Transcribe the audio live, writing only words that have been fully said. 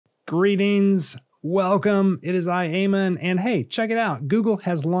Greetings, welcome. It is I, Eamon, and hey, check it out. Google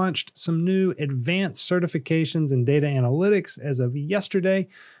has launched some new advanced certifications in data analytics as of yesterday.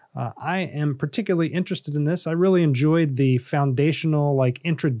 I am particularly interested in this. I really enjoyed the foundational,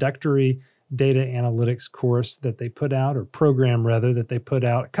 introductory data analytics course that they put out, or program rather, that they put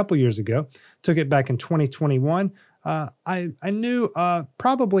out a couple years ago. Took it back in 2021. I knew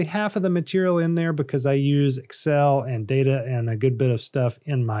probably half of the material in there because I use Excel and data and a good bit of stuff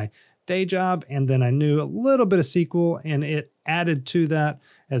in my day job. And then I knew a little bit of SQL, and it added to that,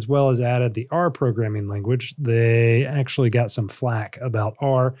 as well as added the R programming language. They actually got some flack about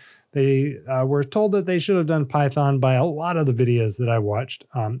R. They were told that they should have done Python by a lot of the videos that I watched.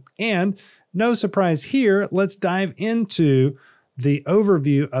 And no surprise here, let's dive into the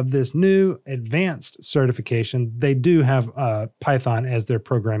overview of this new advanced certification. They do have Python as their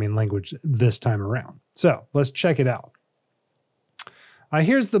programming language this time around. So let's check it out.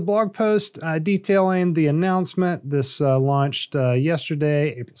 Here's the blog post detailing the announcement. This launched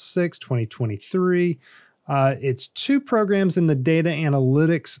yesterday, April 6, 2023. It's two programs in the data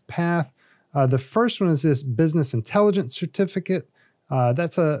analytics path. The first one is this business intelligence certificate.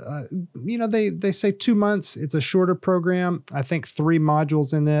 That's they say 2 months. It's a shorter program. I think 3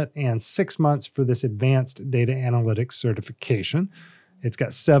 modules in it, and 6 months for this advanced data analytics certification. It's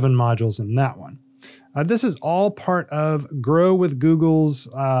got 7 modules in that one. This is all part of Grow with Google's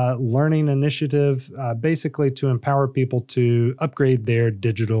learning initiative, basically to empower people to upgrade their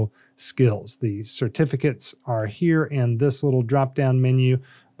digital skills. The certificates are here in this little drop-down menu,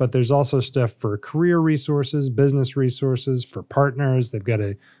 but there's also stuff for career resources, business resources, for partners. They've got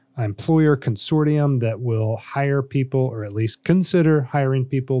an employer consortium that will hire people, or at least consider hiring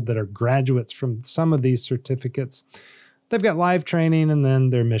people that are graduates from some of these certificates. They've got live training, and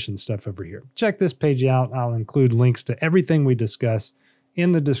then their mission stuff over here. Check this page out. I'll include links to everything we discuss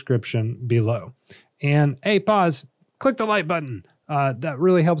in the description below. And hey, pause, click the like button. That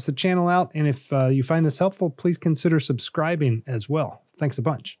really helps the channel out. And if you find this helpful, please consider subscribing as well. Thanks a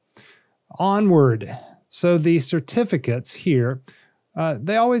bunch. Onward. So the certificates here,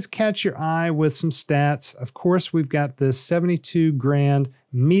 they always catch your eye with some stats. Of course, we've got this 72 grand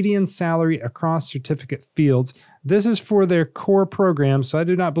median salary across certificate fields. This is for their core program, so I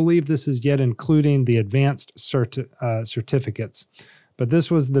do not believe this is yet including the advanced certificates. But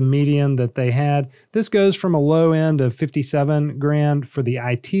this was the median that they had. This goes from a low end of 57 grand for the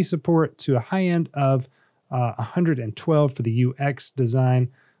IT support to a high end of 112 for the UX design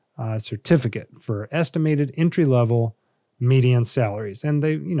certificate for estimated entry-level median salaries. And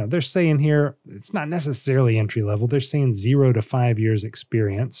they're saying here, it's not necessarily entry-level. They're saying 0 to 5 years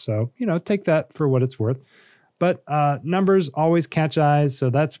experience. So, take that for what it's worth. But numbers always catch eyes, so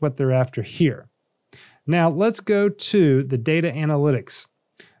that's what they're after here. Now, let's go to the data analytics.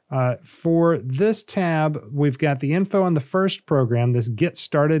 For this tab, we've got the info on the first program, this Get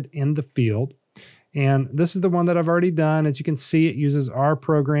Started in the Field. And this is the one that I've already done. As you can see, it uses R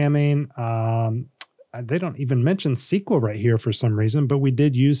programming. They don't even mention SQL right here for some reason, but we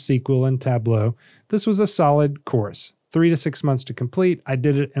did use SQL and Tableau. This was a solid course, 3 to 6 months to complete. I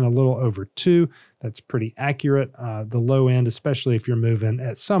did it in a little over 2. That's pretty accurate. The low end, especially if you're moving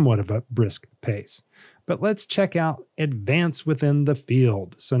at somewhat of a brisk pace. But let's check out Advance within the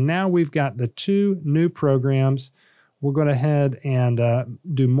Field. So now we've got the 2 new programs. We'll go ahead and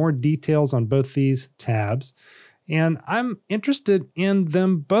do more details on both these tabs. And I'm interested in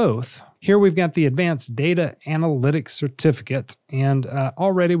them both. Here we've got the Advanced Data Analytics Certificate, and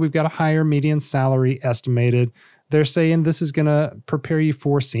already we've got a higher median salary estimated. They're saying this is going to prepare you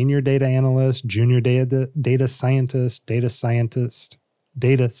for senior data analyst, junior data scientist, data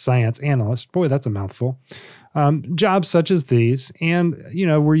science analyst. Boy, that's a mouthful. Jobs such as these. And,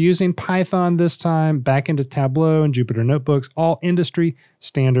 we're using Python this time, back into Tableau and Jupyter Notebooks, all industry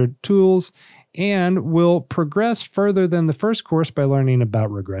standard tools. And we'll progress further than the first course by learning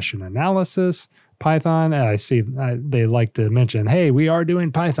about regression analysis, Python. I see they like to mention, hey, we are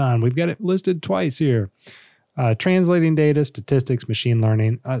doing Python. We've got it listed twice here. Translating data, statistics, machine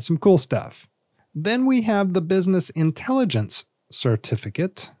learning, some cool stuff. Then we have the business intelligence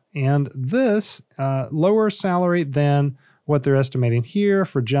certificate, and this lower salary than what they're estimating here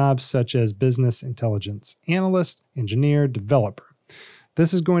for jobs such as business intelligence analyst, engineer, developer.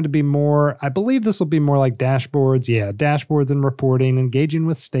 This is going to be more, I believe this will be more like dashboards. Yeah, dashboards and reporting, engaging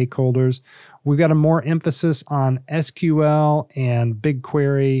with stakeholders. We've got a more emphasis on SQL and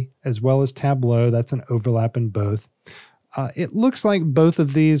BigQuery as well as Tableau. That's an overlap in both. It looks like both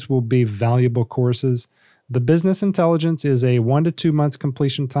of these will be valuable courses. The business intelligence is a 1 to 2 months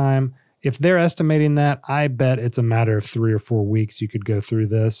completion time. If they're estimating that, I bet it's a matter of 3 or 4 weeks you could go through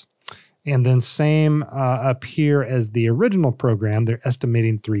this. And then same up here as the original program, they're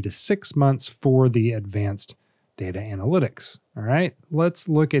estimating 3 to 6 months for the advanced data analytics. All right, let's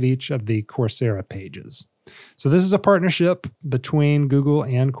look at each of the Coursera pages. So this is a partnership between Google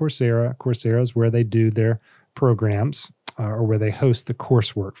and Coursera. Coursera is where they do their programs or where they host the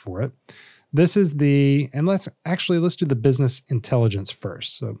coursework for it. This is and let's do the business intelligence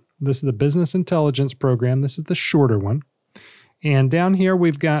first. So this is the business intelligence program. This is the shorter one. And down here,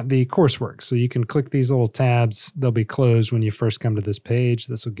 we've got the coursework. So you can click these little tabs. They'll be closed when you first come to this page.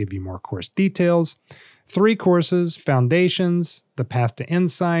 This will give you more course details. 3 courses: Foundations, The Path to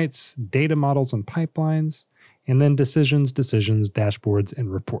Insights, Data Models and Pipelines, and then Decisions, Dashboards,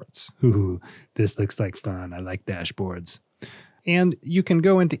 and Reports. Ooh, this looks like fun. I like dashboards. And you can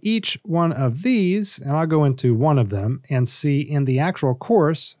go into each one of these, and I'll go into one of them and see in the actual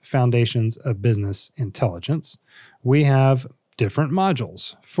course, Foundations of Business Intelligence, we have different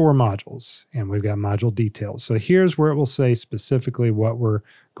modules, 4 modules, and we've got module details. So here's where it will say specifically what we're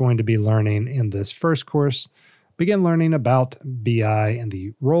going to be learning in this first course. Begin learning about BI and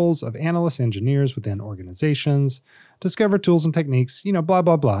the roles of analysts, engineers within organizations, discover tools and techniques, blah,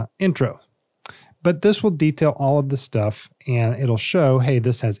 blah, blah, intro. But this will detail all of the stuff, and it'll show, hey,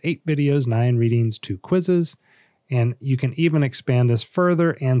 this has 8 videos, 9 readings, 2 quizzes, and you can even expand this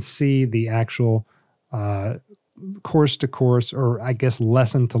further and see the actual course to course, or I guess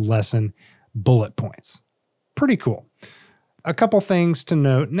lesson to lesson bullet points. Pretty cool. A couple things to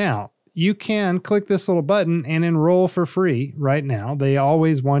note now. You can click this little button and enroll for free right now. They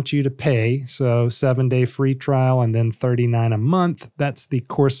always want you to pay, so 7-day free trial and then $39 a month. That's the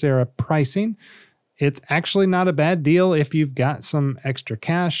Coursera pricing. It's actually not a bad deal if you've got some extra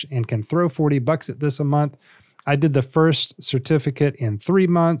cash and can throw $40 at this a month. I did the first certificate in 3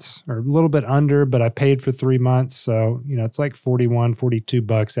 months, or a little bit under, but I paid for 3 months. So, it's like $41,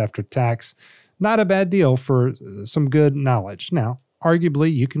 $42 after tax. Not a bad deal for some good knowledge. Now,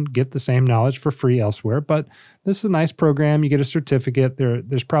 arguably, you can get the same knowledge for free elsewhere, but this is a nice program. You get a certificate.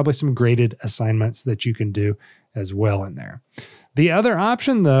 There's probably some graded assignments that you can do as well in there. The other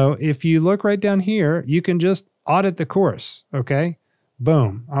option, though, if you look right down here, you can just audit the course, okay?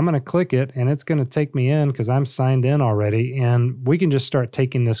 Boom. I'm going to click it, and it's going to take me in because I'm signed in already, and we can just start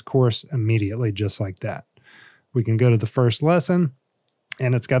taking this course immediately just like that. We can go to the first lesson,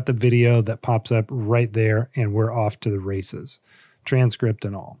 and it's got the video that pops up right there, and we're off to the races, transcript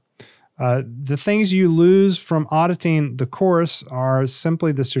and all. The things you lose from auditing the course are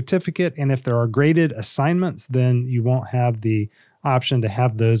simply the certificate, and if there are graded assignments, then you won't have the option to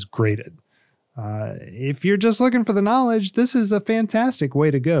have those graded. If you're just looking for the knowledge, this is a fantastic way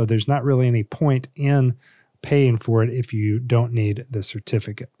to go. There's not really any point in paying for it if you don't need the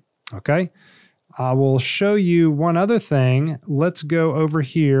certificate. Okay. I will show you one other thing. Let's go over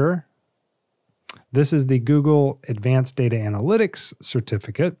here. This is the Google Advanced Data Analytics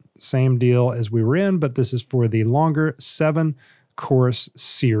certificate. Same deal as we were in, but this is for the longer 7-course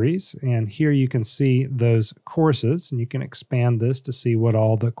series. And here you can see those courses, and you can expand this to see what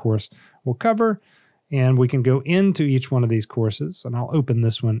all the course will cover. And we can go into each one of these courses, and I'll open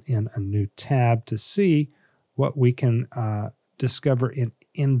this one in a new tab to see what we can discover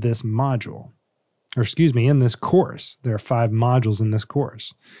in this module. Or excuse me, in this course. There are 5 modules in this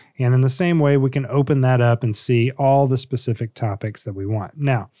course. And in the same way, we can open that up and see all the specific topics that we want.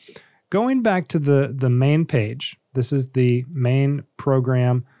 Now, going back to the main page, this is the main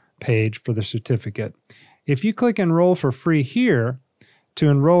program page for the certificate. If you click Enroll for Free here to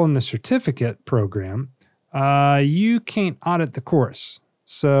enroll in the certificate program, you can't audit the course.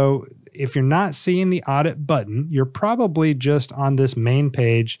 So if you're not seeing the audit button, you're probably just on this main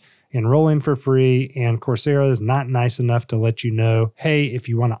page enrolling for free, and Coursera is not nice enough to let you know, hey, if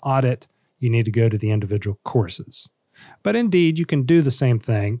you want to audit, you need to go to the individual courses. But indeed, you can do the same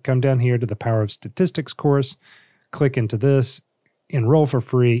thing. Come down here to the Power of Statistics course, click into this, enroll for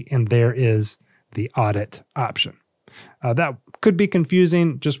free, and there is the audit option. That could be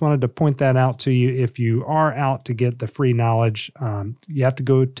confusing. Just wanted to point that out to you. If you are out to get the free knowledge, you have to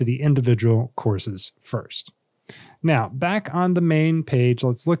go to the individual courses first. Now, back on the main page,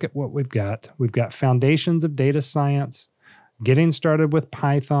 let's look at what we've got. We've got Foundations of Data Science, Getting Started with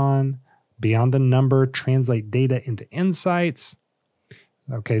Python, Beyond the Number, Translate Data into Insights.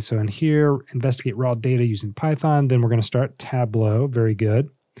 Okay, so in here, Investigate Raw Data using Python. Then we're going to start Tableau. Very good.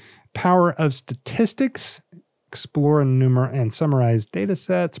 Power of Statistics, Explore and summarize data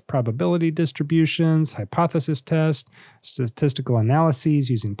sets, probability distributions, hypothesis test, statistical analyses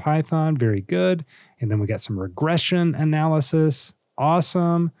using Python. Very good. And then we got some regression analysis.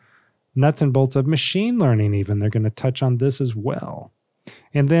 Awesome. Nuts and bolts of machine learning even. They're going to touch on this as well.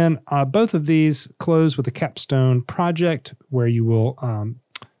 And then both of these close with a capstone project where you will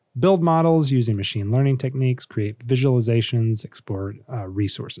build models using machine learning techniques, create visualizations, explore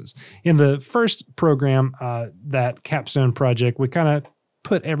resources. In the first program, that capstone project, we kind of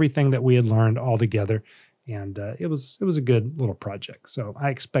put everything that we had learned all together, and it was a good little project. So I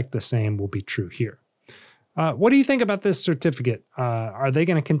expect the same will be true here. What do you think about this certificate? Are they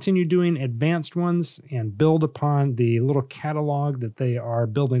going to continue doing advanced ones and build upon the little catalog that they are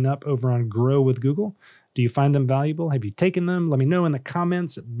building up over on Grow with Google? Do you find them valuable? Have you taken them? Let me know in the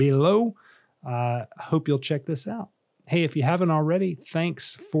comments below. Hope you'll check this out. Hey, if you haven't already,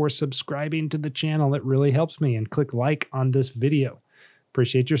 thanks for subscribing to the channel. It really helps me. And click like on this video.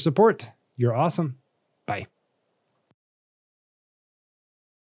 Appreciate your support. You're awesome. Bye.